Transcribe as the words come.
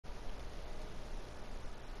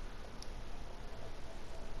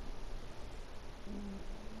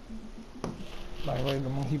Alright, wait the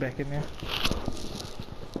monkey back in there.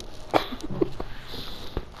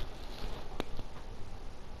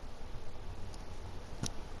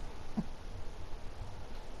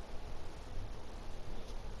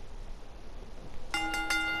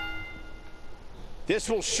 This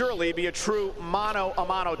will surely be a true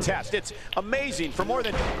mano-a-mano test. It's amazing. For more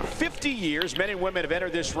than 50 years, men and women have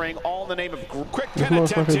entered this ring all in the name of quick pin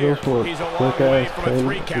attempt here. He's a long way from a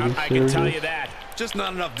 3 count, I can tell you that. Just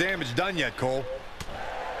not enough damage done yet, Cole.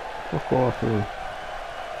 Fuck off me.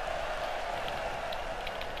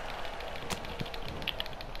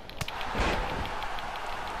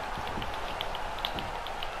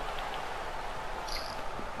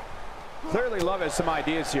 Clearly, Love has some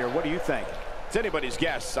ideas here. What do you think? It's anybody's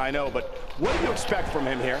guess, I know, but what do you expect from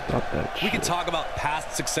him here? We can talk about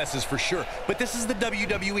past successes for sure, but this is the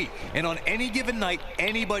WWE, and on any given night,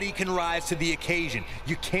 anybody can rise to the occasion.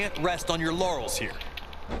 You can't rest on your laurels here.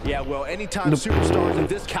 Yeah, well, anytime superstars of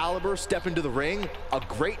this caliber step into the ring, a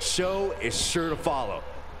great show is sure to follow.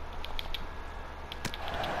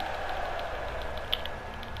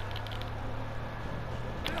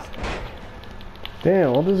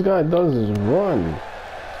 Damn, all this guy does is run.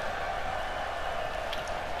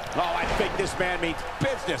 Oh, I think this man means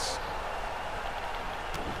business.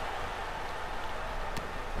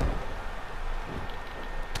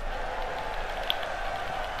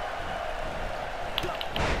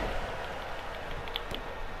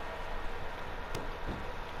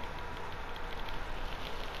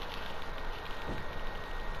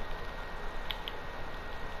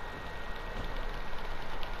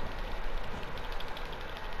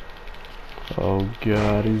 Oh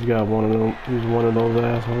God, he's got one of them. He's one of those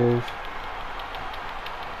assholes.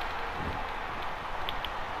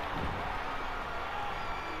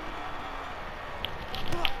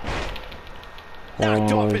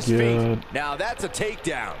 Knocked off his feet. Now that's a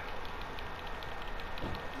takedown.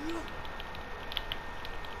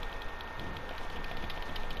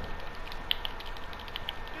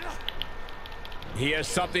 He has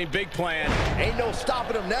something big planned. Ain't no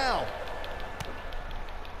stopping him now.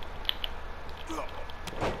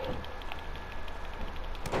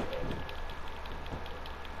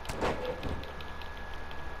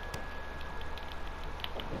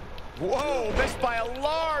 Whoa, missed by a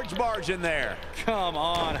large margin there. Come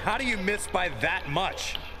on, how do you miss by that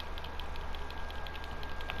much?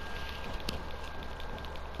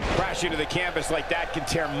 Crashing to the canvas like that can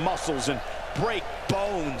tear muscles and break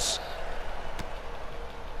bones.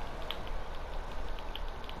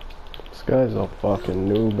 This guy's a fucking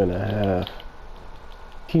noob and a half.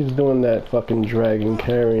 Keeps doing that fucking dragon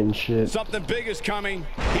carrying shit. Something big is coming.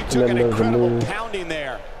 He took an incredible pounding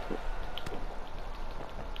there.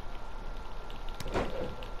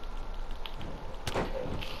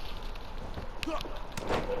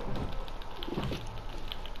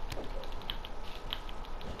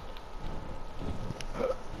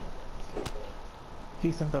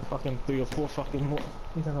 He sent that fucking 3 or 4 fucking more.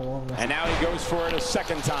 He's in a long one. And now he goes for it a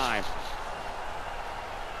second time.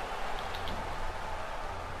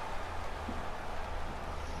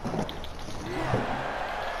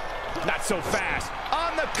 Not so fast.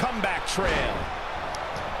 On the comeback trail.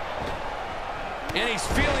 And he's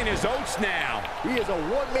feeling his oats now. He is a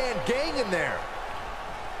one-man gang in there.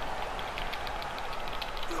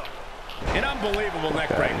 An unbelievable neck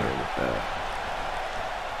breaker.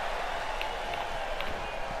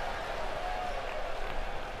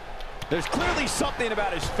 There's clearly something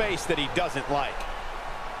about his face that he doesn't like.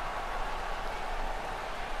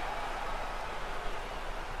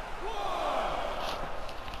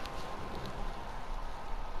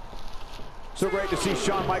 So great to see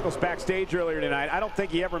Shawn Michaels backstage earlier tonight. I don't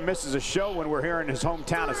think he ever misses a show when we're here in his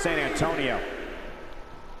hometown of San Antonio.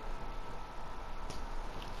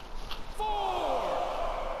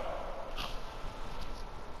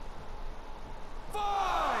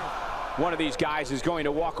 One of these guys is going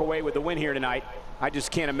to walk away with the win here tonight. I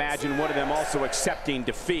just can't imagine one of them also accepting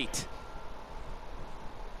defeat.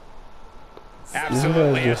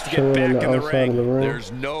 Absolutely has to get back in the ring.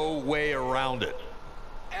 There's no way around it.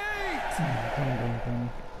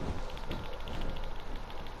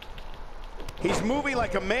 He's moving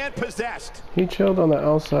like a man possessed. He chilled on the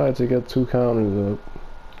outside to get 2 counters up.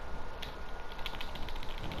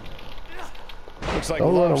 Looks like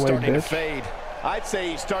Love's starting to fade. I'd say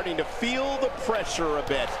he's starting to feel the pressure a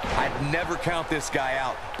bit. I'd never count this guy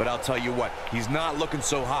out, but I'll tell you what, he's not looking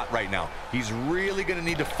so hot right now. He's really going to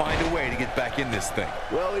need to find a way to get back in this thing.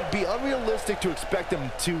 Well, it'd be unrealistic to expect him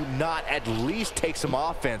to not at least take some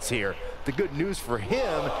offense here. The good news for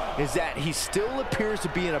him is that he still appears to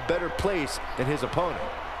be in a better place than his opponent.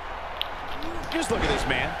 Just look at this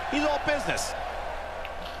man. He's all business.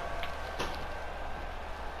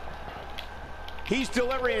 He's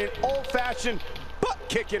delivering an old-fashioned butt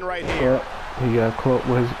kicking right here. Yeah, he got caught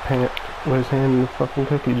with his hand in the fucking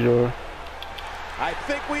cookie jar. I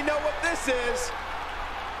think we know what this is.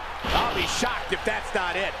 I'll be shocked if that's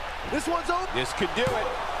not it. This one's over. This could do it.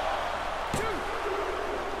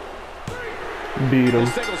 Beat him.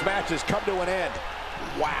 The singles match has come to an end.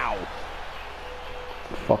 Wow.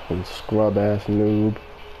 Fucking scrub ass noob.